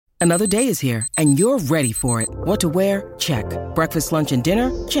Another day is here, and you're ready for it. What to wear? Check. Breakfast, lunch, and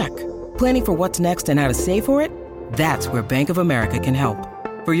dinner? Check. Planning for what's next and how to save for it? That's where Bank of America can help.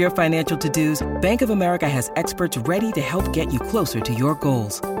 For your financial to-dos, Bank of America has experts ready to help get you closer to your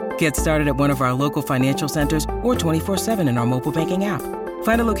goals. Get started at one of our local financial centers or 24/7 in our mobile banking app.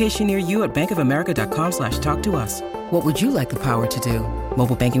 Find a location near you at bankofamerica.com/talktous. What would you like the power to do?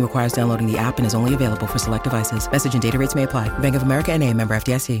 Mobile banking requires downloading the app and is only available for select devices. Message and data rates may apply. Bank of America N.A., member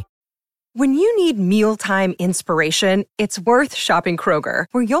FDIC. When you need mealtime inspiration, it's worth shopping Kroger,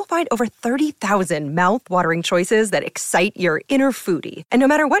 where you'll find over 30,000 mouth-watering choices that excite your inner foodie. And no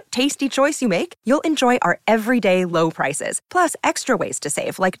matter what tasty choice you make, you'll enjoy our everyday low prices, plus extra ways to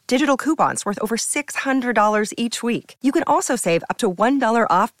save, like digital coupons worth over $600 each week. You can also save up to $1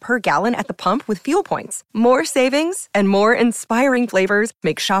 off per gallon at the pump with fuel points. More savings and more inspiring flavors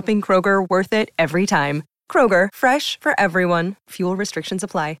make shopping Kroger worth it every time. Kroger, fresh for everyone. Fuel restrictions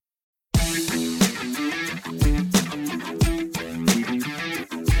apply.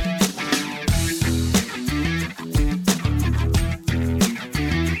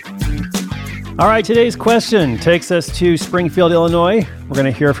 All right, today's question takes us to Springfield, Illinois. We're going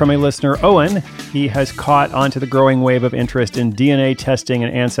to hear from a listener, Owen. He has caught onto the growing wave of interest in DNA testing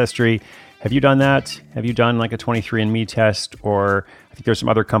and ancestry. Have you done that? Have you done like a 23andMe test? Or I think there's some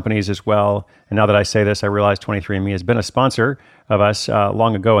other companies as well. And now that I say this, I realize 23andMe has been a sponsor of us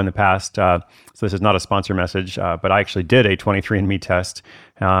long ago in the past. So this is not a sponsor message, but I actually did a 23andMe test.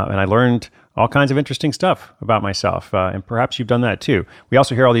 And I learned all kinds of interesting stuff about myself. And perhaps you've done that too. We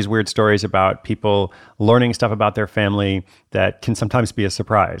also hear all these weird stories about people learning stuff about their family that can sometimes be a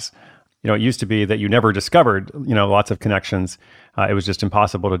surprise. You know, it used to be that you never discovered, lots of connections. It was just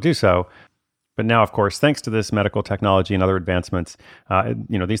impossible to do so. But now, of course, thanks to this medical technology and other advancements,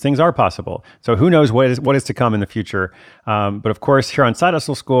 these things are possible. So who knows what is to come in the future. But of course, here on Side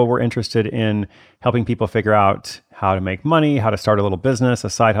Hustle School, we're interested in helping people figure out how to make money, how to start a little business, a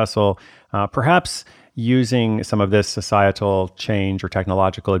side hustle, perhaps using some of this societal change or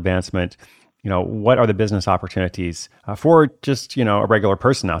technological advancement. What are the business opportunities for just, a regular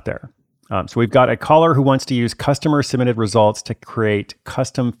person out there? So we've got a caller who wants to use customer-submitted results to create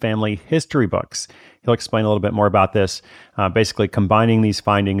custom family history books. He'll explain a little bit more about this, basically combining these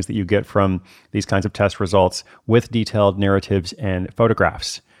findings that you get from these kinds of test results with detailed narratives and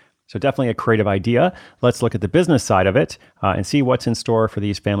photographs. So definitely a creative idea. Let's look at the business side of it and see what's in store for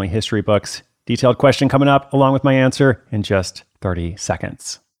these family history books. Detailed question coming up along with my answer in just 30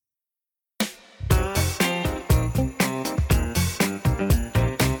 seconds.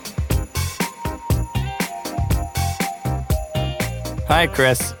 Hi,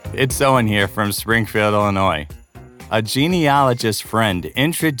 Chris. It's Owen here from Springfield, Illinois. A genealogist friend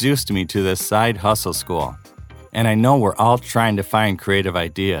introduced me to this Side Hustle School, and I know we're all trying to find creative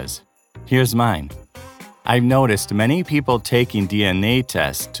ideas. Here's mine. I've noticed many people taking DNA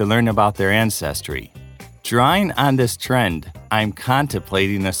tests to learn about their ancestry. Drawing on this trend, I'm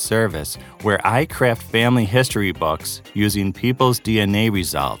contemplating a service where I craft family history books using people's DNA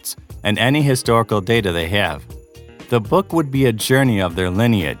results and any historical data they have. The book would be a journey of their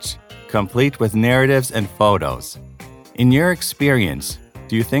lineage, complete with narratives and photos. In your experience,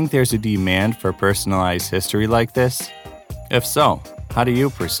 do you think there's a demand for personalized history like this? If so, how do you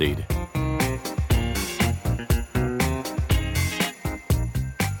proceed?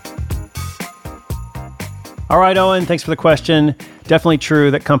 All right, Owen, thanks for the question. Definitely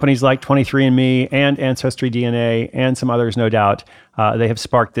true that companies like 23andMe and Ancestry DNA and some others, no doubt, they have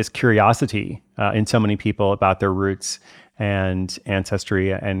sparked this curiosity in so many people about their roots and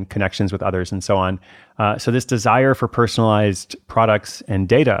ancestry and connections with others and so on. So this desire for personalized products and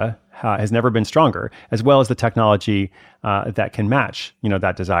data has never been stronger, as well as the technology that can match,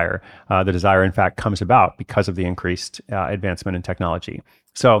 that desire. The desire, in fact, comes about because of the increased advancement in technology.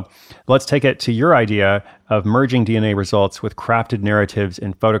 So let's take it to your idea of merging DNA results with crafted narratives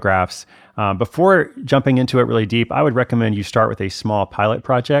and photographs. Before jumping into it really deep, I would recommend you start with a small pilot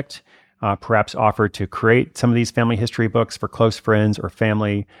project, perhaps offer to create some of these family history books for close friends or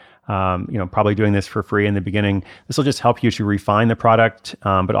family. Probably doing this for free in the beginning. This will just help you to refine the product,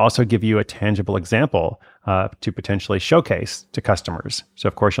 but also give you a tangible example to potentially showcase to customers. So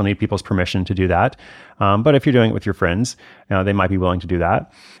of course, you'll need people's permission to do that. But if you're doing it with your friends, they might be willing to do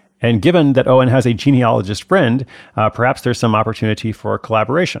that. And given that Owen has a genealogist friend, perhaps there's some opportunity for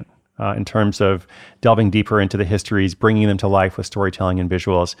collaboration in terms of delving deeper into the histories, bringing them to life with storytelling and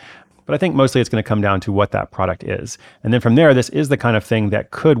visuals. But I think mostly it's going to come down to what that product is. And then from there, this is the kind of thing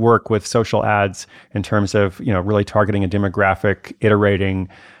that could work with social ads in terms of, really targeting a demographic, iterating,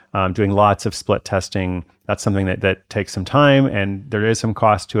 doing lots of split testing. That's something that takes some time, and there is some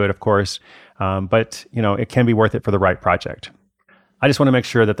cost to it, of course. But it can be worth it for the right project. I just want to make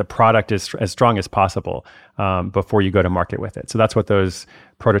sure that the product is as strong as possible before you go to market with it. So that's what those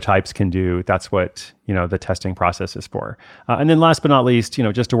prototypes can do. That's what the testing process is for. And then last but not least,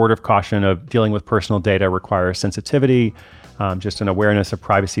 just a word of caution of dealing with personal data requires sensitivity, just an awareness of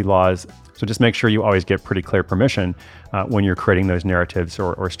privacy laws. So just make sure you always get pretty clear permission when you're creating those narratives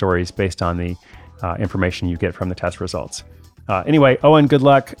or stories based on the information you get from the test results. Anyway, Owen, good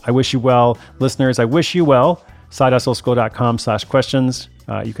luck. I wish you well. Listeners, I wish you well. SideHustleSchool.com/questions.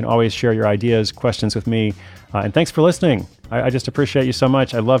 You can always share your ideas, questions with me. And thanks for listening. I just appreciate you so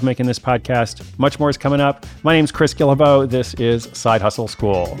much. I love making this podcast. Much more is coming up. My name's Chris Guillebeau. This is Side Hustle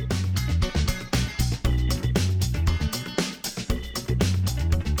School.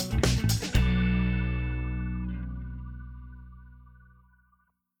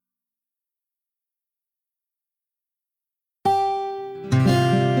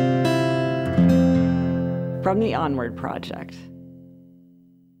 From the Onward Project.